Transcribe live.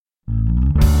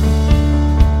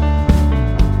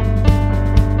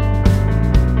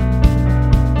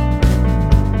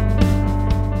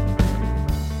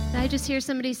hear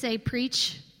somebody say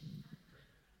preach?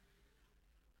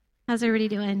 How's everybody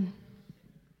doing?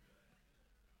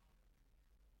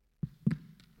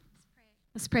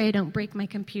 Let's pray I don't break my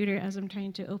computer as I'm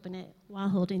trying to open it while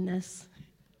holding this.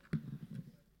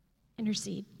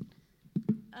 Intercede.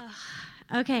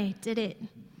 Okay, did it.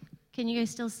 Can you guys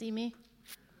still see me?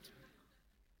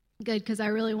 Good, because I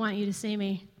really want you to see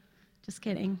me. Just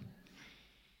kidding.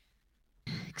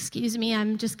 Excuse me,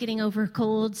 I'm just getting over a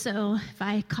cold, so if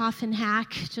I cough and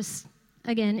hack, just,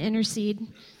 again, intercede.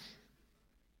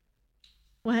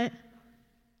 What?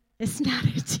 It's not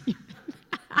a demon.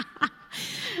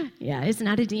 Yeah, it's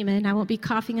not a demon. I won't be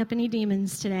coughing up any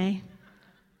demons today.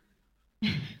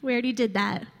 We already did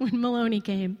that when Maloney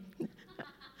came.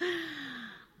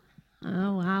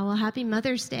 Oh, wow. Well, happy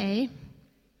Mother's Day.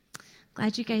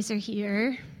 Glad you guys are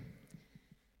here.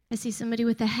 I see somebody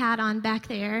with a hat on back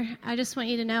there. I just want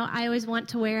you to know I always want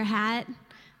to wear a hat,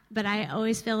 but I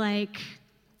always feel like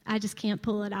I just can't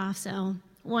pull it off. So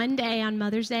one day on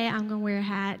Mother's Day, I'm going to wear a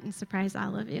hat and surprise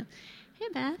all of you. Hey,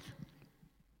 Beth.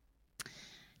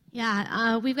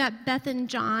 Yeah, we've got Beth and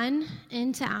John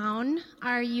in town,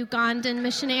 our Ugandan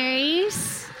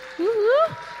missionaries.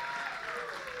 Woo-hoo.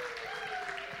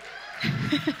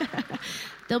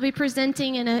 They'll be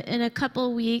presenting in a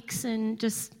couple weeks and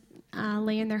just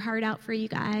laying their heart out for you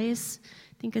guys.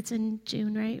 I think it's in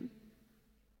June, right?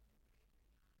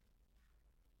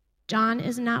 John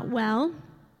is not well.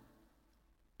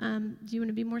 Do you want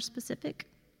to be more specific?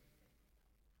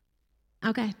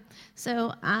 Okay,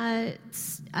 so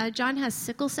John has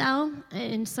sickle cell,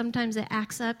 and sometimes it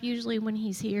acts up, usually when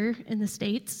he's here in the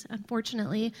States,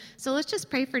 unfortunately. So let's just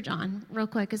pray for John real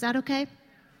quick. Is that okay?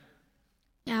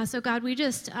 Yeah, so God, we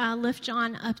just lift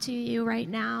John up to you right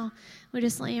now. We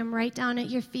just lay him right down at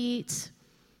your feet.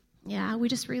 Yeah, we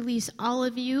just release all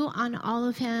of you on all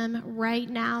of him right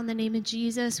now in the name of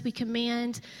Jesus. We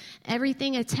command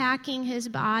everything attacking his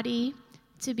body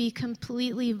to be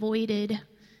completely voided.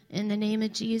 In the name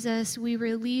of Jesus, we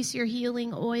release your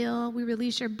healing oil. We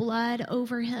release your blood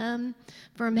over him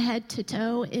from head to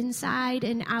toe, inside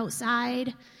and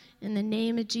outside. In the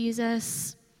name of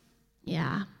Jesus.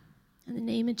 Yeah. In the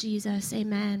name of Jesus.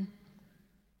 Amen.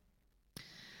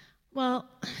 Well,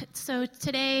 so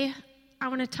today I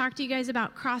want to talk to you guys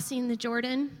about crossing the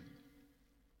Jordan.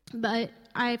 But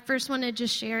I first want to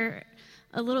just share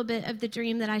a little bit of the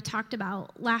dream that I talked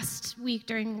about last week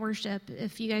during worship.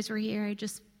 If you guys were here, I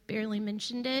just barely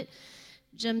mentioned it.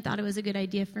 Jim thought it was a good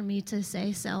idea for me to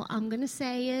say, so I'm going to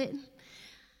say it.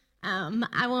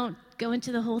 I won't go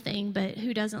into the whole thing, but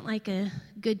who doesn't like a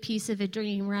good piece of a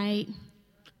dream, right?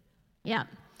 Yeah.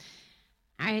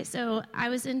 All right, so I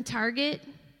was in Target.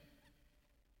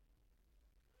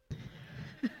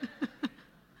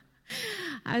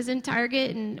 I was in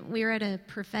Target, and we were at a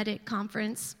prophetic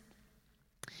conference.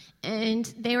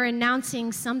 And they were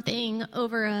announcing something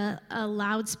over a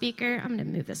loudspeaker. I'm going to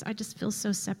move this. I just feel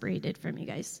so separated from you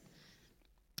guys.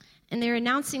 And they were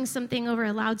announcing something over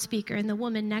a loudspeaker, and the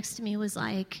woman next to me was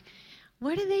like,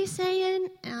 "What are they saying?"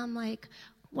 And I'm like,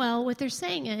 well, what they're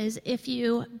saying is if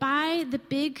you buy the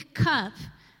big cup,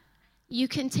 you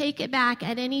can take it back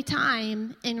at any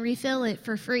time and refill it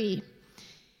for free.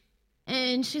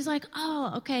 And she's like,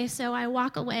 oh, okay. So I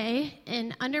walk away,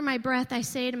 and under my breath, I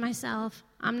say to myself,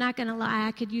 I'm not going to lie,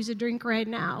 I could use a drink right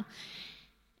now.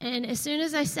 And as soon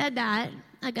as I said that,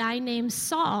 a guy named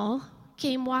Saul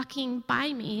came walking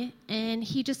by me, and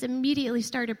he just immediately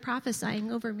started prophesying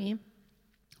over me.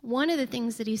 One of the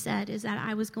things that he said is that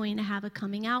I was going to have a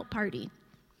coming out party.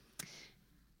 If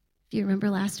you remember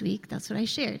last week, that's what I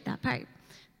shared, that part.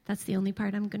 That's the only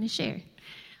part I'm going to share.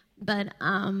 But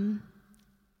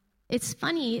it's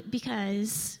funny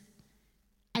because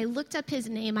I looked up his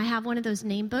name. I have one of those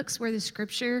name books where the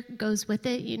scripture goes with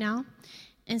it, you know.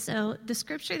 And so the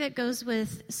scripture that goes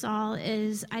with Saul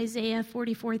is Isaiah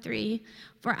 44:3.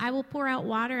 For I will pour out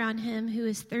water on him who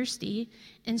is thirsty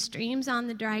and streams on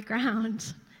the dry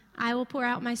ground. I will pour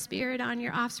out my spirit on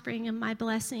your offspring and my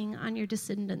blessing on your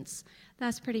descendants.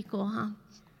 That's pretty cool, huh?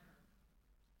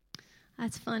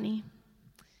 That's funny.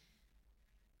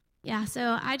 Yeah,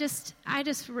 so I just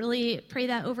really pray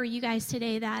that over you guys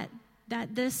today, that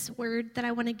this word that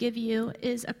I want to give you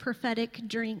is a prophetic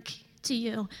drink to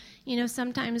you. You know,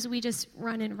 sometimes we just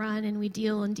run and we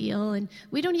deal and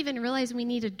we don't even realize we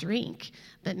need a drink.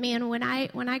 But man, when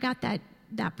I got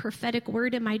that prophetic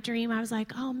word in my dream, I was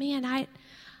like, oh man,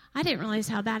 I didn't realize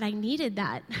how bad I needed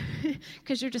that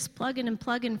because you're just plugging and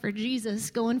plugging for Jesus,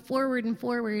 going forward and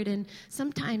forward. And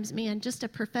sometimes, man, just a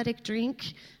prophetic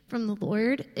drink from the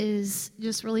Lord is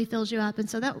just really fills you up. And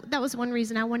so that was one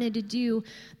reason I wanted to do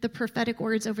the prophetic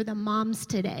words over the moms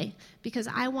today, because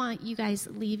I want you guys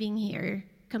leaving here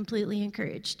completely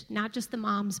encouraged, not just the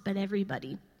moms, but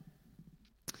everybody.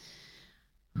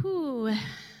 Whew.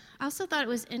 I also thought it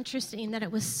was interesting that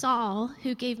it was Saul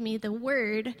who gave me the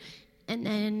word. And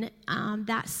then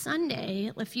that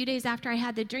Sunday, a few days after I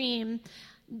had the dream,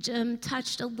 Jim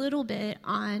touched a little bit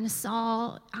on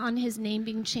Saul, on his name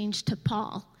being changed to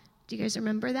Paul. Do you guys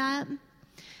remember that?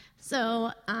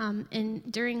 So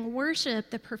and during worship,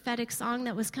 the prophetic song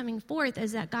that was coming forth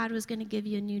is that God was going to give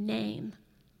you a new name.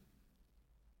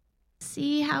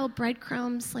 See how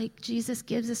breadcrumbs, like Jesus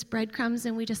gives us breadcrumbs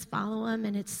and we just follow them,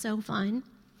 and it's so fun.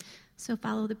 So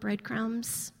follow the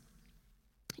breadcrumbs.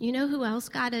 You know who else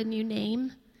got a new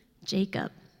name?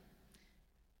 Jacob.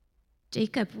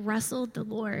 Jacob wrestled the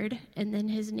Lord, and then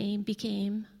his name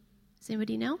became, does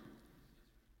anybody know?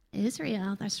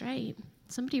 Israel, that's right.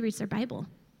 Somebody reads their Bible.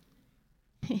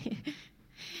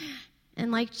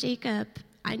 And like Jacob,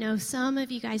 I know some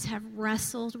of you guys have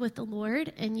wrestled with the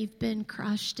Lord, and you've been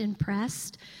crushed and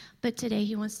pressed, but today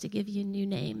he wants to give you a new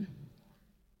name.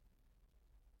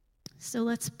 So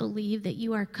let's believe that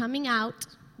you are coming out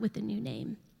with a new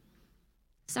name.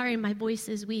 Sorry, my voice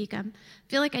is weak. I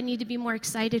feel like I need to be more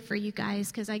excited for you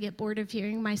guys because I get bored of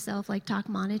hearing myself like talk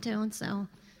monotone. So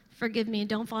forgive me and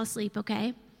don't fall asleep,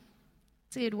 okay?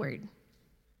 It's a good word.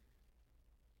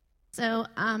 So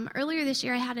earlier this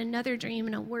year, I had another dream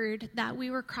and a word that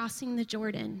we were crossing the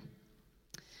Jordan.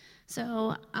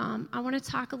 So I want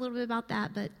to talk a little bit about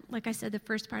that. But like I said, the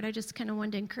first part, I just kind of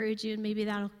wanted to encourage you, and maybe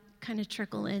that'll kind of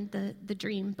trickle in the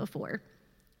dream before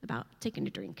about taking a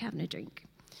drink, having a drink.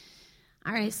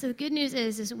 All right, so the good news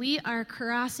is we are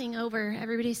crossing over.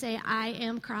 Everybody say, I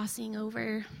am crossing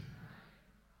over.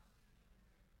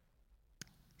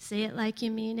 Say it like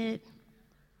you mean it.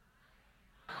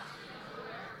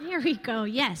 There we go.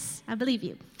 Yes, I believe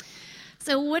you.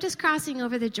 So what does crossing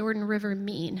over the Jordan River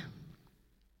mean?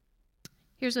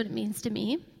 Here's what it means to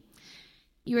me.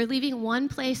 You are leaving one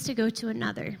place to go to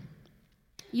another.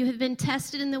 You have been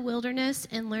tested in the wilderness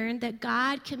and learned that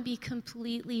God can be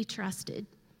completely trusted.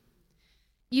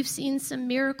 You've seen some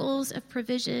miracles of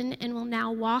provision and will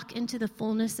now walk into the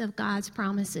fullness of God's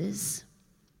promises.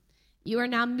 You are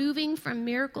now moving from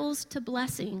miracles to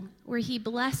blessing, where he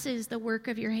blesses the work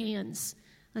of your hands.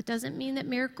 That doesn't mean that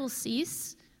miracles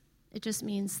cease. It just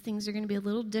means things are going to be a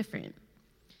little different.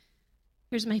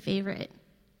 Here's my favorite.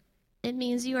 It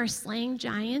means you are slaying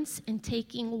giants and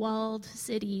taking walled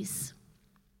cities.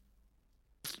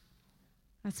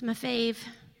 That's my fave.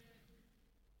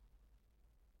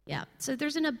 Yeah, so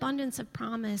there's an abundance of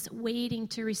promise waiting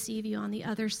to receive you on the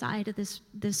other side of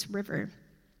this river.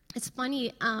 It's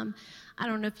funny, I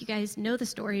don't know if you guys know the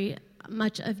story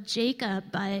much of Jacob,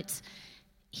 but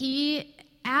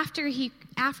after he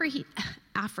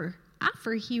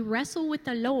wrestled with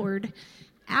the Lord,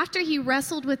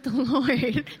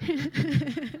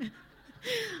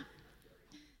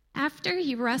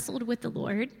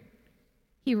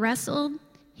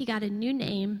 he got a new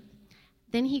name,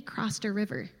 then he crossed a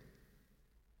river.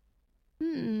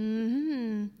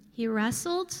 He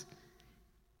wrestled,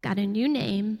 got a new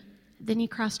name, then he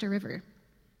crossed a river.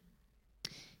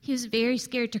 He was very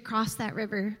scared to cross that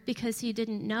river because he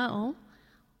didn't know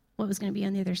what was going to be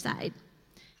on the other side.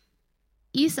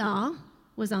 Esau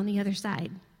was on the other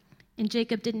side, and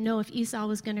Jacob didn't know if Esau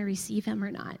was going to receive him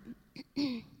or not.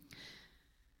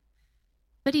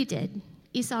 But he did.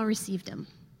 Esau received him,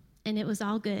 and it was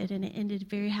all good, and it ended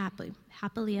very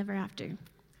happily ever after.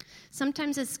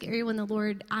 Sometimes it's scary when the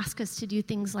Lord asks us to do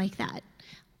things like that,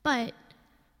 but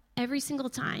every single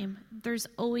time, there's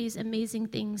always amazing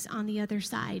things on the other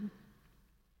side.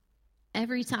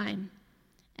 Every time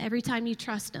you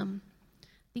trust him,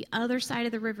 the other side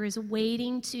of the river is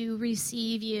waiting to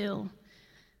receive you.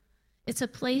 It's a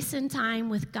place and time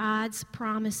with God's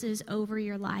promises over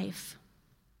your life.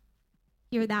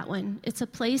 Hear that one. It's a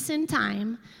place and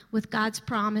time with God's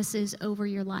promises over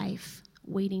your life,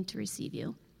 waiting to receive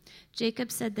you.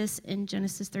 Jacob said this in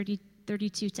Genesis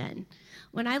 32:10.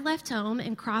 When I left home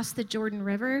and crossed the Jordan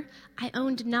River, I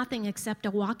owned nothing except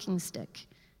a walking stick.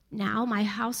 Now my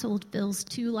household fills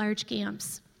 2 large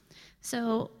camps.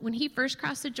 So when he first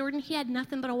crossed the Jordan, he had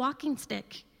nothing but a walking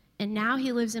stick. And now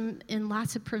he lives in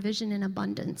lots of provision and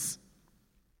abundance.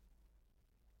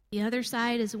 The other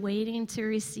side is waiting to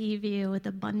receive you with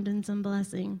abundance and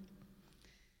blessing.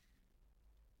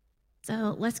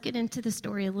 So let's get into the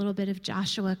story a little bit of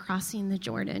Joshua crossing the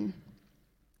Jordan.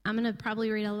 I'm going to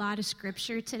probably read a lot of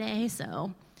scripture today,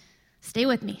 so stay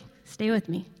with me. Stay with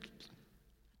me.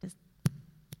 Just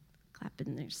clap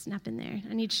in there, snap in there.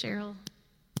 I need Cheryl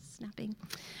snapping.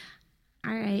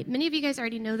 All right. Many of you guys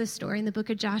already know this story in the book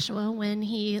of Joshua when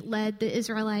he led the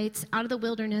Israelites out of the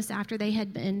wilderness after they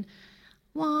had been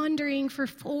wandering for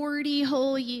 40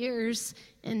 whole years.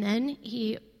 And then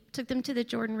he took them to the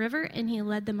Jordan River and he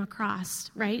led them across,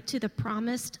 right, to the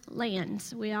promised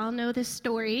land. We all know this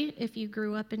story if you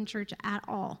grew up in church at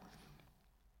all.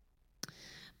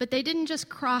 But they didn't just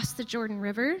cross the Jordan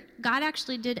River. God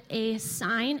actually did a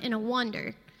sign and a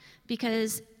wonder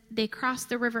because they crossed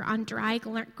the river on dry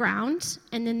ground,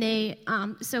 and then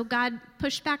so God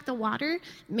pushed back the water,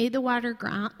 made the water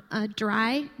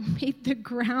dry, made the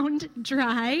ground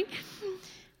dry,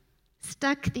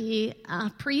 stuck the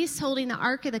priests holding the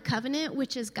Ark of the Covenant,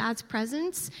 which is God's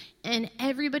presence, and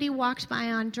everybody walked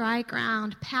by on dry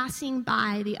ground, passing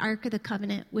by the Ark of the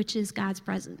Covenant, which is God's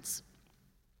presence.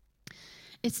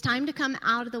 It's time to come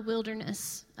out of the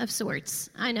wilderness of sorts.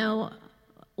 I know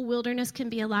wilderness can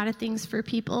be a lot of things for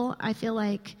people. I feel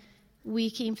like we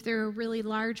came through a really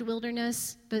large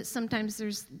wilderness, but sometimes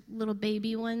there's little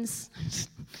baby ones.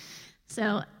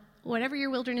 So whatever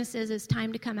your wilderness is, it's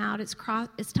time to come out.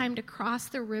 It's time to cross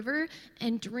the river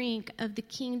and drink of the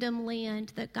kingdom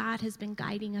land that God has been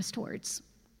guiding us towards.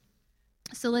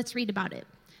 So let's read about it.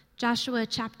 Joshua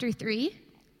chapter 3,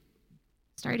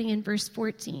 starting in verse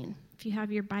 14, if you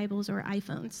have your Bibles or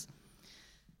iPhones.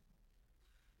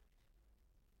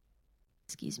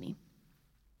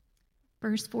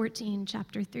 Verse 14,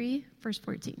 chapter 3, verse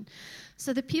 14.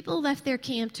 So the people left their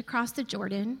camp to cross the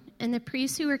Jordan, and the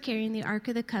priests who were carrying the Ark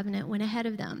of the Covenant went ahead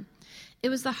of them. It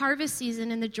was the harvest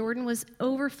season, and the Jordan was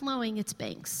overflowing its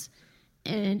banks.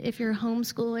 And if you're a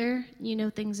homeschooler, you know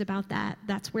things about that.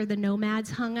 That's where the nomads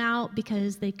hung out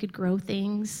because they could grow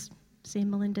things. St.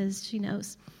 Melinda's, she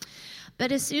knows.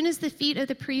 But as soon as the feet of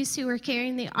the priests who were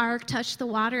carrying the ark touched the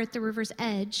water at the river's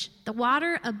edge, the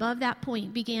water above that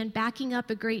point began backing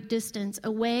up a great distance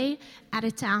away at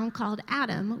a town called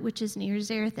Adam, which is near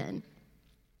Zarethan.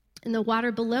 And the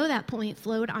water below that point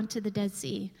flowed onto the Dead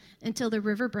Sea until the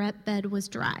river bed was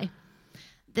dry.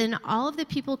 Then all of the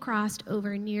people crossed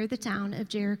over near the town of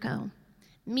Jericho.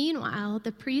 Meanwhile,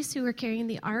 the priests who were carrying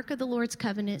the Ark of the Lord's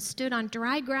Covenant stood on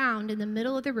dry ground in the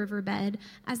middle of the riverbed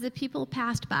as the people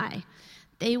passed by.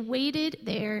 They waited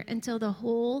there until the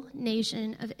whole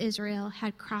nation of Israel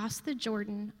had crossed the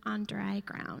Jordan on dry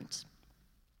ground.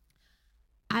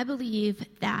 I believe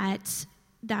that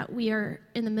we are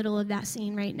in the middle of that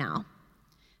scene right now.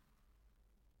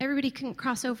 Everybody couldn't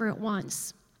cross over at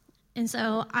once. And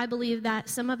so I believe that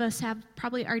some of us have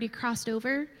probably already crossed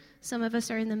over. Some of us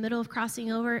are in the middle of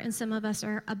crossing over, and some of us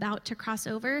are about to cross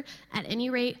over. At any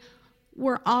rate,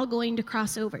 we're all going to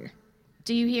cross over.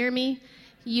 Do you hear me?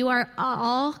 You are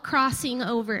all crossing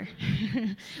over.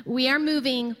 We are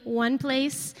moving one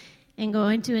place and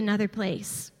going to another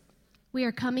place. We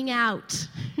are coming out.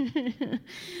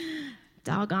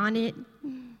 Doggone it.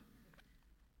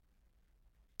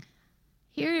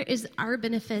 Here is our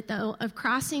benefit, though, of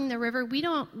crossing the river. We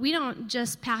don't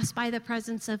just pass by the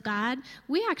presence of God.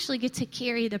 We actually get to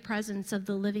carry the presence of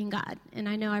the living God. And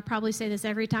I know I probably say this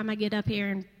every time I get up here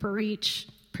and preach.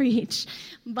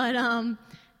 But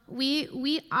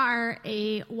we are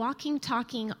a walking,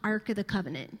 talking Ark of the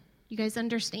Covenant. You guys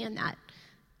understand that?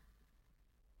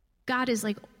 God is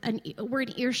like, we're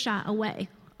an earshot away.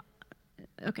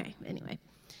 Okay, anyway.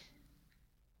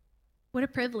 What a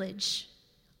privilege.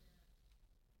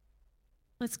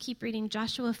 Let's keep reading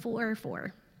Joshua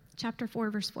 4:4, chapter 4,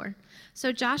 verse 4.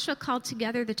 So Joshua called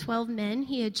together the 12 men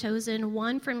he had chosen,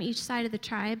 one from each side of the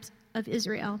tribes of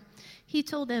Israel. He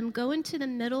told them, "Go into the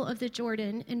middle of the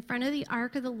Jordan in front of the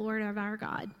ark of the Lord of our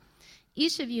God.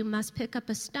 Each of you must pick up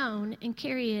a stone and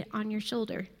carry it on your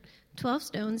shoulder, 12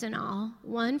 stones in all,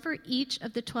 one for each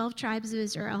of the 12 tribes of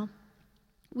Israel.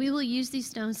 We will use these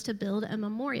stones to build a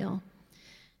memorial.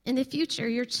 In the future,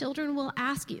 your children will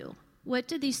ask you, 'What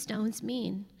do these stones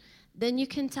mean?' Then you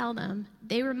can tell them,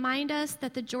 'They remind us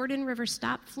that the Jordan River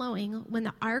stopped flowing when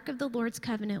the Ark of the Lord's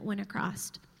Covenant went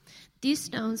across. These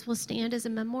stones will stand as a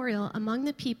memorial among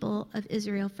the people of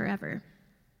Israel forever.'"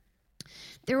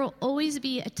 There will always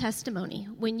be a testimony.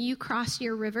 When you cross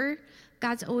your river,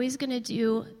 God's always going to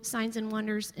do signs and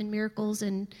wonders and miracles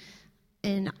and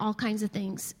all kinds of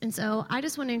things. And so I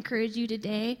just want to encourage you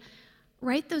today,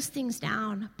 write those things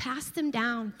down. Pass them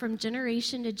down from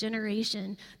generation to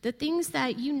generation. The things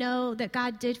that you know that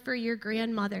God did for your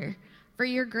grandmother, for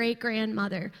your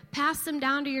great-grandmother. Pass them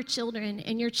down to your children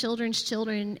and your children's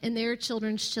children and their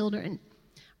children's children.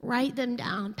 Write them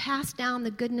down. Pass down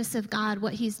the goodness of God,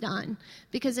 what he's done.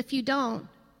 Because if you don't,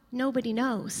 nobody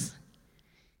knows.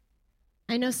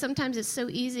 I know sometimes it's so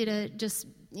easy to just,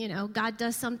 God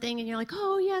does something and you're like,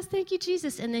 oh, yes, thank you,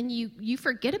 Jesus. And then you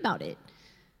forget about it.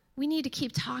 We need to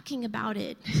keep talking about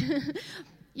it.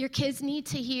 Your kids need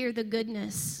to hear the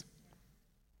goodness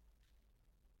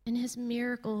and his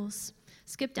miracles.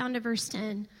 Skip down to verse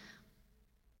 10.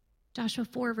 Joshua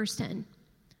 4, verse 10.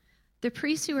 The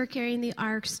priests who were carrying the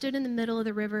ark stood in the middle of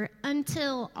the river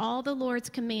until all the Lord's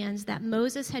commands that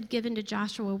Moses had given to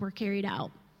Joshua were carried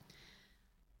out.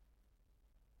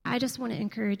 I just want to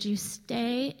encourage you,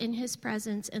 stay in his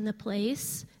presence in the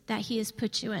place that he has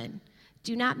put you in.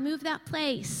 Do not move that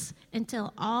place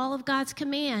until all of God's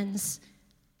commands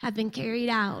have been carried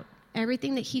out.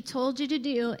 Everything that he told you to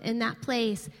do in that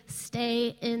place,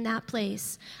 stay in that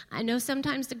place. I know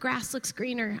sometimes the grass looks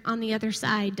greener on the other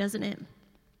side, doesn't it?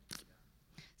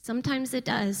 Sometimes it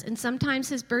does, and sometimes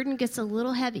his burden gets a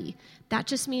little heavy. That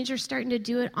just means you're starting to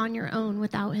do it on your own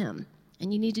without him,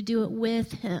 and you need to do it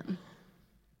with him.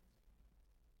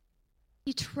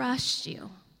 He trusts you.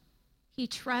 He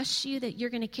trusts you that you're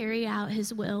going to carry out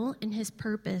his will and his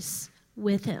purpose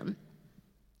with him.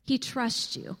 He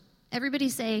trusts you. Everybody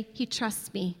say, he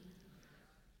trusts me.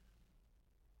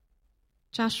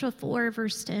 Joshua 4,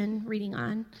 verse 10, reading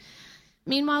on.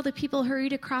 Meanwhile, the people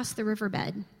hurried across the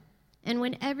riverbed. And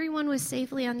when everyone was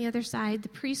safely on the other side, the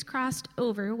priest crossed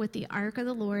over with the ark of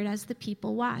the Lord as the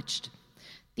people watched.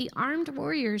 The armed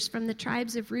warriors from the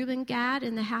tribes of Reuben, Gad,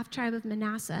 and the half-tribe of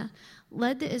Manasseh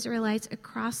led the Israelites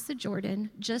across the Jordan,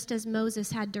 just as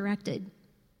Moses had directed.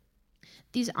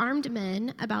 These armed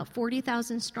men, about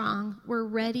 40,000 strong, were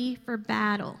ready for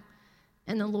battle,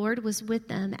 and the Lord was with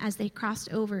them as they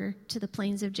crossed over to the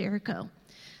plains of Jericho.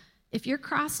 If you're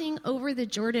crossing over the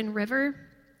Jordan River,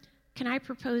 can I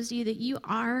propose to you that you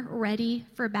are ready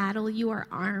for battle? You are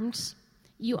armed,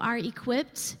 you are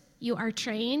equipped, you are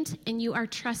trained, and you are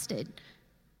trusted.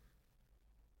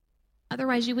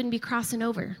 Otherwise, you wouldn't be crossing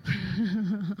over.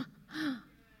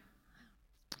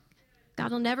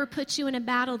 God will never put you in a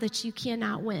battle that you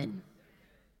cannot win.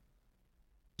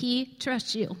 He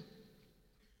trusts you.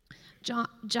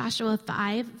 Joshua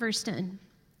 5, verse 10.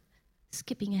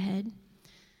 Skipping ahead.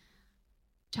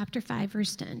 Chapter 5,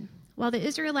 verse 10. While the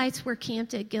Israelites were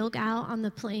camped at Gilgal on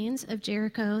the plains of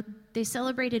Jericho, they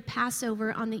celebrated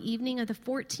Passover on the evening of the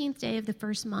 14th day of the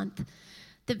first month.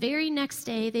 The very next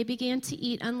day, they began to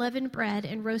eat unleavened bread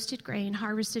and roasted grain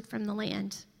harvested from the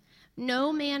land.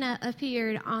 No manna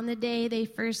appeared on the day they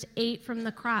first ate from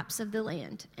the crops of the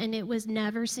land, and it was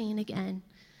never seen again.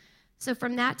 So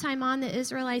from that time on, the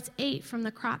Israelites ate from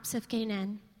the crops of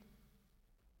Canaan.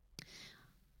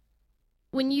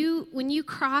 When you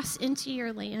cross into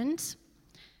your land,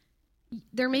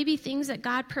 there may be things that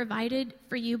God provided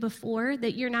for you before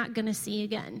that you're not going to see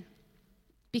again,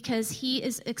 because he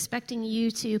is expecting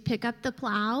you to pick up the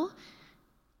plow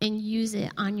and use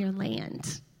it on your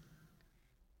land,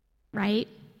 right?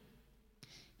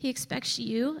 He expects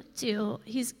you to,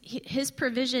 his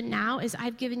provision now is,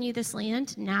 I've given you this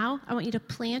land. Now I want you to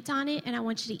plant on it, and I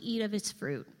want you to eat of its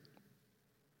fruit.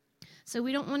 So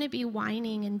we don't want to be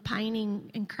whining and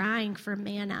pining and crying for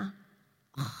manna.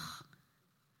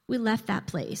 We left that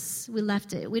place. We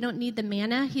left it. We don't need the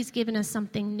manna. He's given us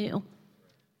something new.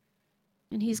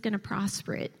 And he's going to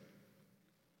prosper it.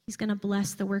 He's going to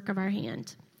bless the work of our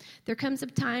hand. There comes a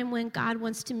time when God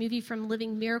wants to move you from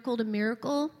living miracle to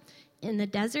miracle in the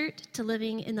desert to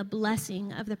living in the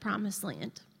blessing of the promised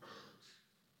land.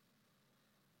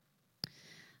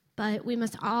 But we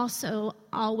must also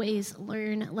always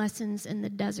learn lessons in the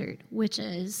desert, which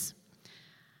is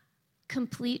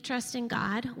complete trust in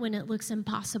God when it looks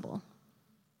impossible.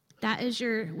 That is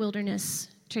your wilderness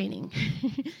training.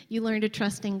 You learn to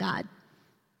trust in God.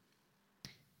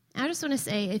 I just want to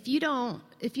say, if you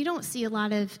don't see a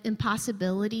lot of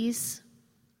impossibilities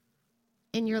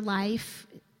in your life,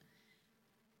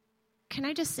 can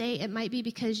I just say it might be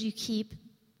because you keep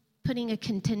putting a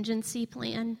contingency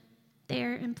plan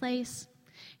there in place?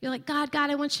 You're like, God,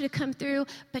 I want you to come through,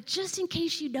 but just in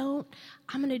case you don't,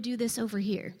 I'm going to do this over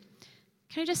here.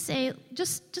 Can I just say,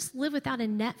 just live without a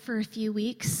net for a few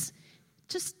weeks.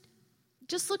 Just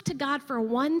look to God for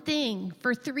one thing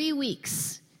for 3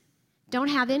 weeks. Don't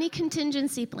have any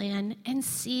contingency plan, and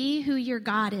see who your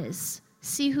God is.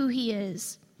 See who he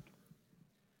is.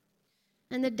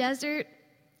 In the desert,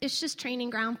 it's just training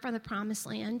ground for the promised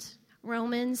land.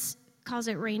 Romans calls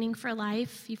it reigning for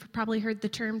life. You've probably heard the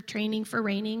term training for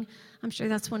reigning. I'm sure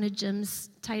that's one of Jim's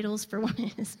titles for one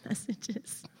of his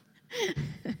messages.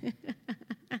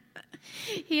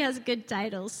 He has good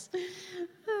titles.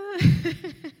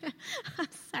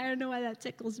 I don't know why that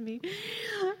tickles me.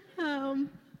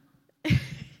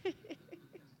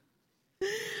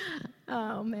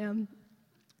 Oh, man.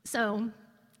 So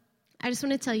I just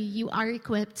want to tell you, you are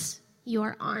equipped, you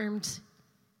are armed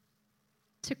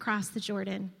to cross the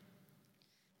Jordan.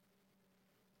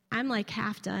 I'm like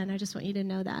half done. I just want you to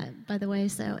know that, by the way.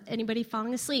 So anybody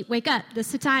falling asleep, wake up. This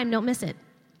is the time. Don't miss it.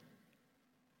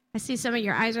 I see some of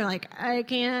your eyes are like, I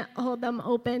can't hold them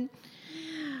open.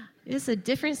 It's a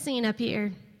different scene up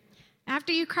here.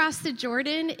 After you cross the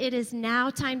Jordan, it is now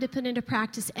time to put into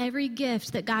practice every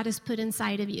gift that God has put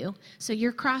inside of you. So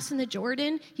you're crossing the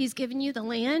Jordan. He's given you the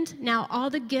land. Now all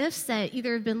the gifts that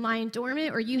either have been lying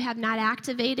dormant or you have not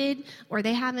activated or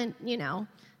they haven't,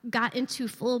 got into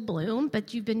full bloom,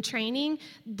 but you've been training,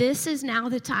 this is now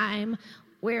the time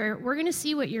where we're going to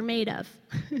see what you're made of.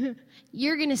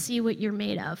 You're going to see what you're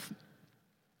made of.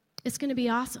 It's going to be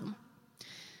awesome.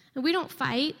 And we don't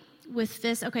fight with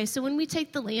fists. Okay, so when we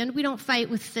take the land, we don't fight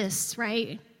with fists,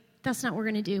 right? That's not what we're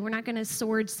going to do. We're not going to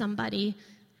sword somebody.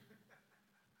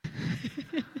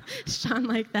 Sean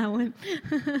liked that one.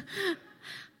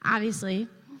 Obviously.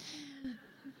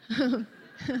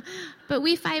 But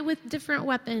we fight with different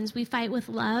weapons. We fight with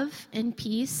love and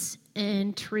peace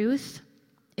and truth.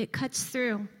 It cuts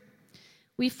through.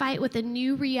 We fight with a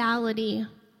new reality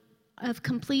of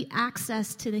complete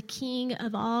access to the King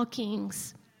of all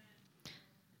kings.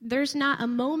 There's not a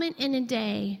moment in a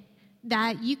day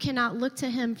that you cannot look to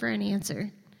him for an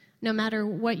answer, no matter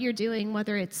what you're doing,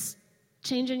 whether it's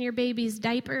changing your baby's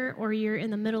diaper or you're in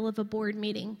the middle of a board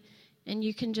meeting. And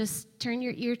you can just turn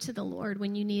your ear to the Lord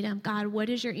when you need him. God, what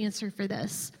is your answer for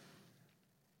this?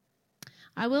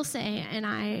 I will say, and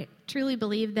I truly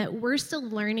believe that we're still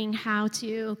learning how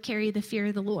to carry the fear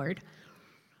of the Lord.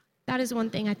 That is one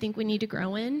thing I think we need to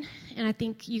grow in. And I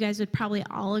think you guys would probably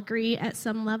all agree at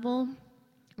some level,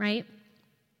 right?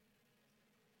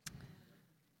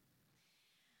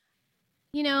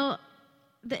 The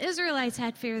Israelites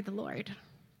had fear of the Lord.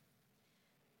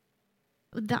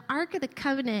 The Ark of the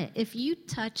Covenant, if you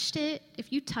touched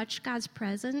God's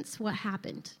presence, what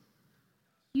happened?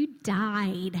 You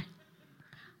died.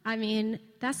 I mean,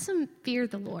 that's some fear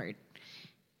of the Lord.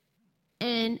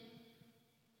 And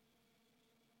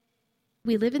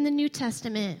we live in the New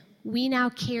Testament. We now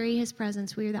carry his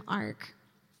presence. We are the Ark.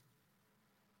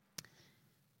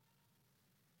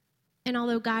 And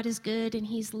although God is good and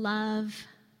he's love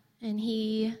and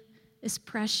he is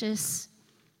precious,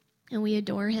 and we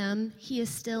adore him, he is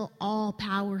still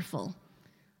all-powerful.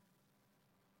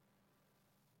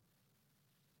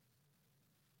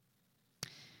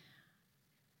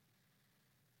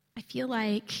 I feel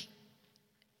like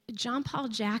John Paul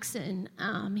Jackson,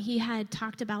 he had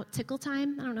talked about tickle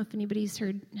time. I don't know if anybody's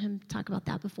heard him talk about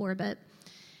that before, but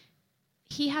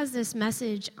he has this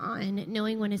message on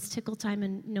knowing when it's tickle time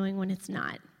and knowing when it's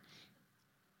not.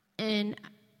 And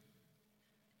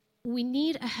we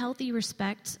need a healthy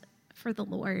respect for the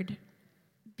Lord,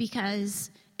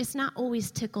 because it's not always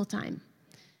tickle time.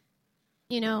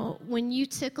 When you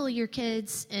tickle your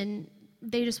kids and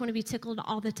they just want to be tickled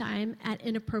all the time at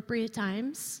inappropriate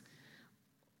times,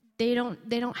 they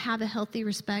don't have a healthy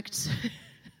respect.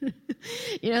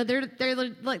 They're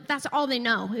like, that's all they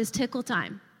know is tickle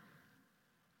time.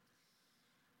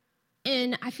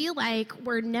 And I feel like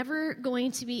we're never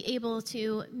going to be able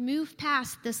to move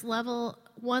past this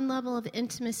one level of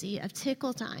intimacy of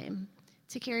tickle time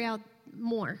to carry out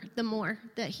the more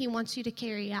that he wants you to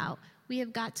carry out. We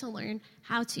have got to learn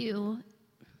how to,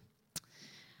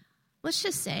 let's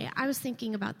just say, I was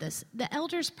thinking about this. The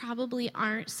elders probably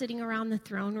aren't sitting around the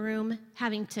throne room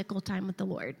having tickle time with the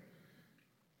Lord.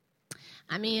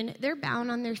 I mean, they're bowing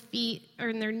on their feet or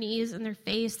on their knees and their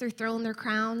face. They're throwing their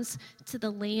crowns to the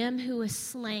Lamb who was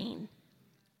slain.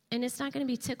 And it's not going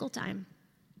to be tickle time.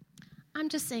 I'm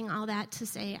just saying all that to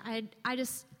say,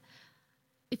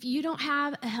 if you don't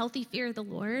have a healthy fear of the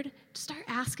Lord, start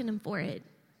asking him for it.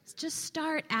 Just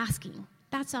start asking.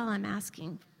 That's all I'm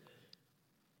asking.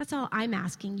 That's all I'm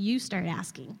asking. You start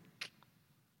asking.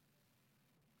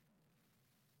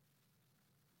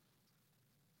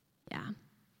 Yeah.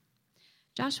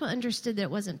 Joshua understood that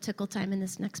it wasn't tickle time in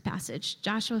this next passage.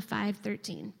 Joshua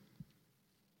 5:13.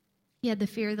 He had the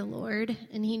fear of the Lord,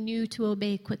 and he knew to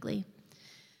obey quickly.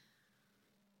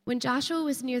 When Joshua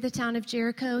was near the town of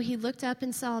Jericho, he looked up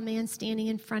and saw a man standing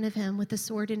in front of him with a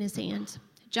sword in his hand.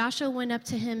 Joshua went up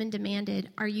to him and demanded,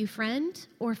 "Are you friend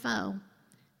or foe?"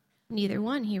 "Neither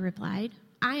one," he replied.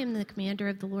 "I am the commander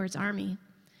of the Lord's army."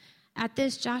 At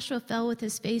this, Joshua fell with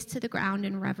his face to the ground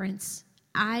in reverence.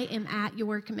 "I am at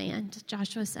your command,"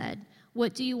 Joshua said.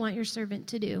 "What do you want your servant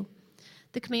to do?"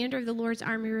 The commander of the Lord's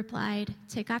army replied,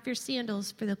 "Take off your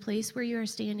sandals, for the place where you are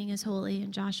standing is holy."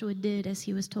 And Joshua did as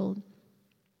he was told.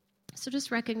 So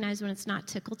just recognize when it's not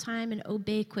tickle time and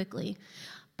obey quickly.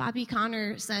 Bobby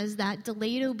Conner says that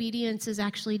delayed obedience is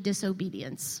actually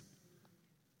disobedience.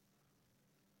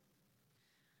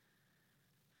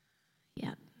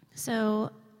 Yeah.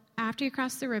 So after you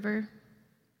cross the river,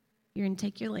 you're going to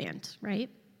take your land, right?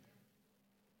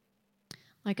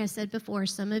 Like I said before,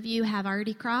 some of you have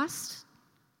already crossed.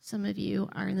 Some of you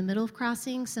are in the middle of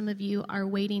crossing. Some of you are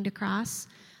waiting to cross.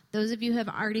 Those of you who have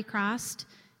already crossed,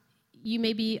 you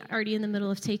may be already in the middle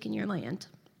of taking your land.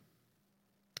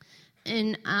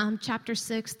 In chapter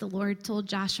 6, the Lord told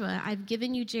Joshua, "I've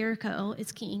given you Jericho,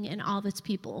 its king, and all of its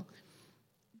people."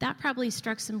 That probably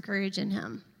struck some courage in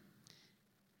him.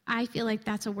 I feel like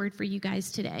that's a word for you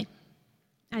guys today.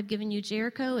 I've given you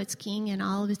Jericho, its king, and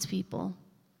all of its people.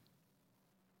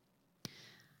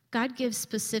 God gives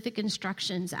specific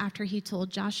instructions after he told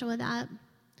Joshua that.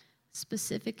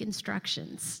 Specific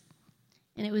instructions.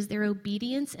 And it was their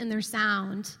obedience and their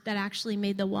sound that actually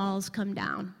made the walls come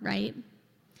down, right?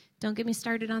 Don't get me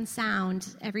started on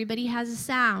sound. Everybody has a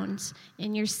sound.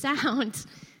 And your sound,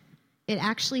 it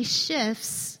actually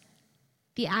shifts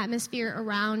the atmosphere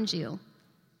around you.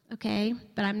 Okay?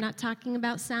 But I'm not talking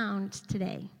about sound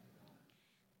today.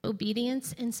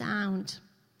 Obedience and sound.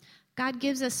 God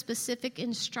gives us specific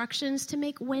instructions to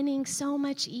make winning so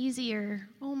much easier.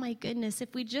 Oh my goodness,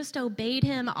 if we just obeyed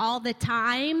him all the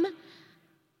time,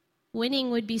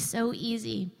 winning would be so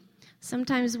easy.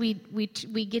 Sometimes we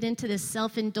get into this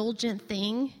self-indulgent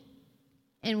thing,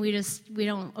 and we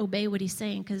don't obey what he's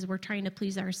saying because we're trying to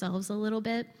please ourselves a little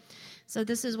bit. So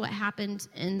this is what happened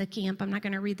in the camp. I'm not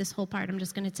going to read this whole part. I'm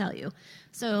just going to tell you.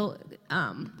 So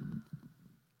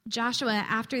Joshua,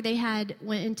 after they had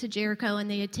went into Jericho and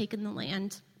they had taken the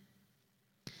land,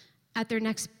 at their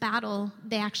next battle,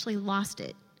 they actually lost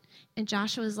it. And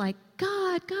Joshua was like,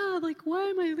 God, like, why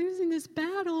am I losing this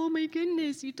battle? Oh my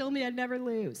goodness, you told me I'd never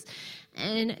lose.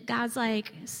 And God's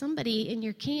like, somebody in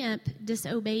your camp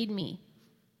disobeyed me.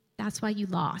 That's why you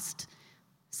lost.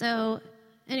 So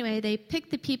anyway, they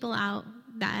picked the people out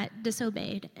that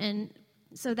disobeyed. And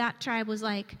so that tribe was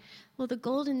like, well, the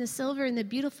gold and the silver and the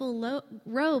beautiful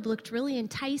robe looked really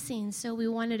enticing, so we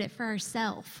wanted it for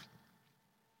ourselves.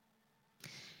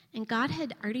 And God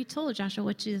had already told Joshua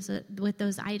what to do with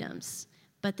those items.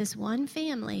 But this one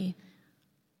family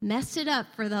messed it up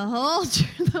for the whole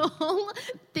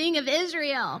thing of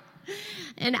Israel.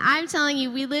 And I'm telling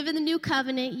you, we live in the new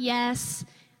covenant, yes.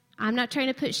 I'm not trying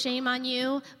to put shame on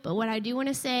you, but what I do want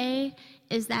to say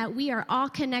is that we are all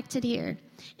connected here.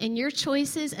 And your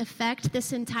choices affect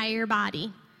this entire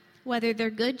body, whether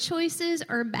they're good choices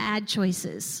or bad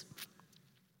choices.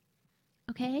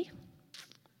 Okay?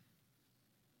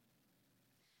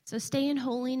 So stay in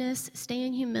holiness, stay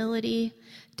in humility.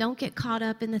 Don't get caught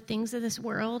up in the things of this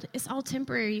world. It's all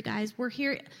temporary, you guys. We're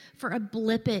here for a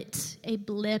blip it.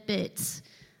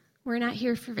 We're not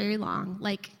here for very long.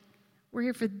 Like, we're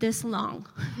here for this long.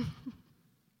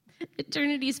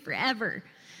 Eternity's forever.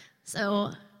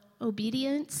 So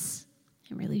obedience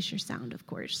and release your sound, of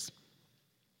course.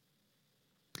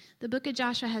 The book of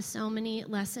Joshua has so many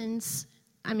lessons.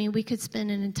 I mean, we could spend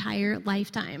an entire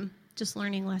lifetime just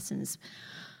learning lessons.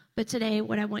 But today,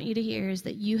 what I want you to hear is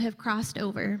that you have crossed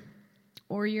over,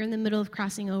 or you're in the middle of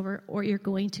crossing over, or you're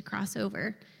going to cross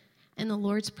over. And the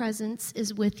Lord's presence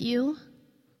is with you,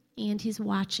 and he's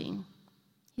watching.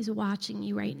 He's watching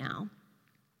you right now.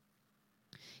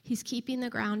 He's keeping the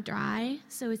ground dry,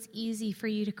 so it's easy for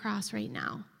you to cross right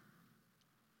now.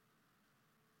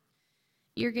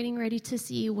 You're getting ready to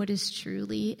see what is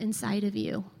truly inside of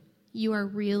you. You are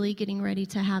really getting ready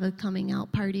to have a coming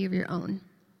out party of your own.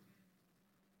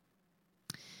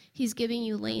 He's giving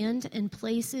you land and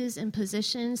places and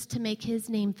positions to make his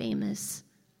name famous.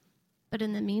 But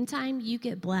in the meantime, you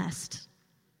get blessed.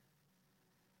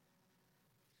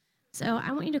 So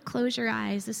I want you to close your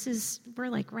eyes. We're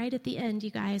like right at the end,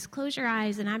 you guys. Close your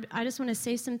eyes, and I just want to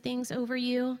say some things over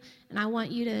you, and I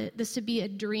want this to be a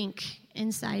drink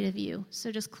inside of you.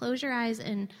 So just close your eyes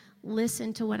and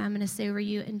listen to what I'm going to say over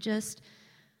you, and just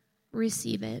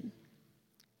receive it.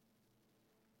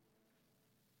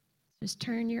 Just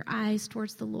turn your eyes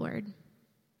towards the Lord.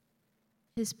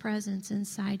 His presence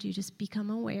inside you. Just become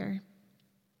aware.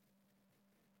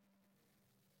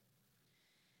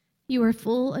 You are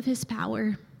full of his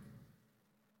power.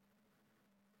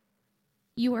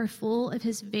 You are full of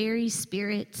his very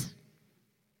spirit.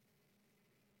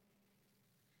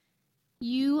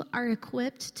 You are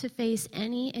equipped to face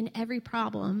any and every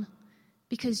problem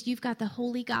because you've got the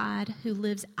holy God who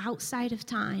lives outside of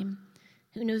time,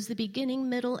 who knows the beginning,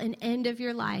 middle, and end of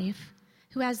your life,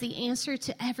 who has the answer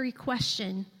to every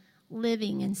question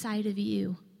living inside of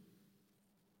you.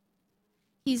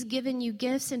 He's given you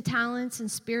gifts and talents and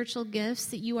spiritual gifts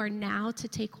that you are now to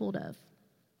take hold of.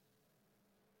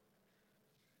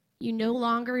 You no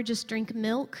longer just drink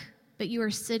milk, but you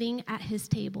are sitting at his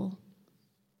table.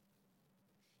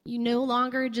 You no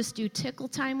longer just do tickle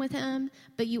time with him,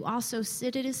 but you also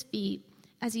sit at his feet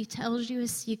as he tells you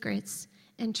his secrets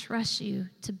and trusts you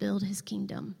to build his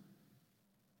kingdom.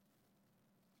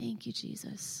 Thank you,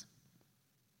 Jesus.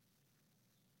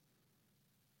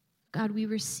 God, we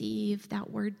receive that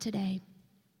word today.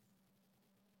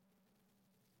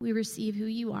 We receive who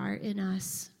you are in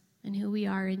us and who we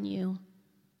are in you.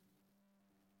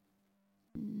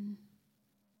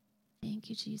 Thank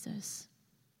you, Jesus.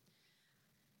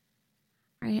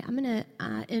 All right, I'm going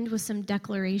to end with some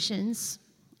declarations.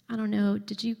 I don't know,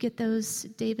 did you get those,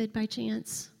 David, by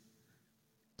chance?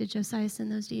 Did Josiah send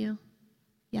those to you?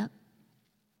 Yep.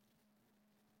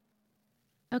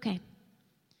 Okay.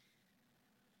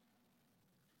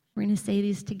 We're going to say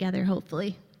these together,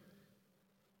 hopefully.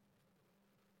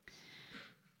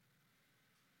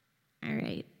 All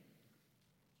right.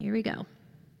 Here we go.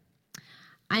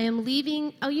 I am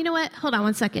leaving. Oh, you know what? Hold on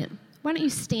one second. Why don't you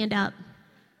stand up?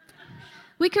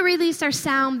 We can release our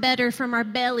sound better from our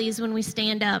bellies when we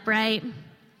stand up, right?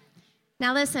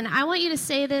 Now listen, I want you to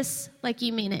say this like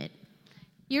you mean it.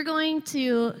 You're going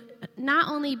to not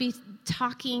only be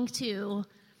talking to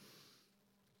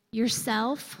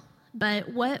yourself, but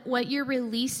what you're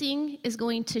releasing is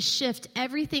going to shift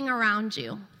everything around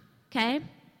you, okay?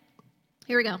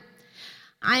 Here we go.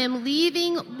 I am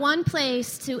leaving one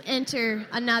place to enter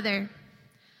another.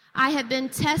 I have been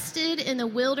tested in the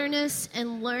wilderness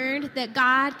and learned that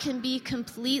God can be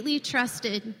completely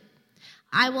trusted.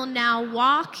 I will now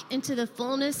walk into the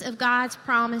fullness of God's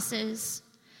promises.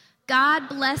 God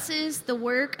blesses the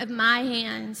work of my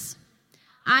hands.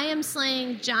 I am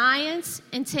slaying giants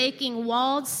and taking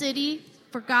walled city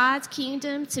for God's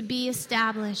kingdom to be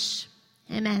established.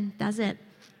 Amen. That's it.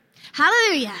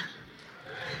 Hallelujah.